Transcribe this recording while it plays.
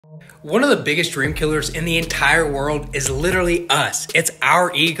One of the biggest dream killers in the entire world is literally us. It's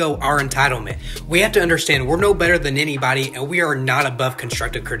our ego, our entitlement. We have to understand we're no better than anybody and we are not above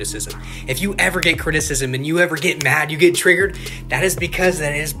constructive criticism. If you ever get criticism and you ever get mad, you get triggered, that is because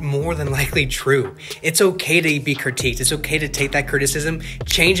that is more than likely true. It's okay to be critiqued. It's okay to take that criticism,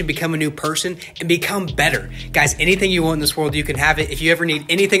 change and become a new person and become better. Guys, anything you want in this world, you can have it. If you ever need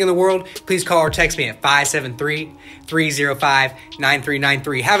anything in the world, please call or text me at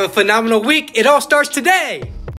 573-305-9393. Have a phenomenal week. It all starts today.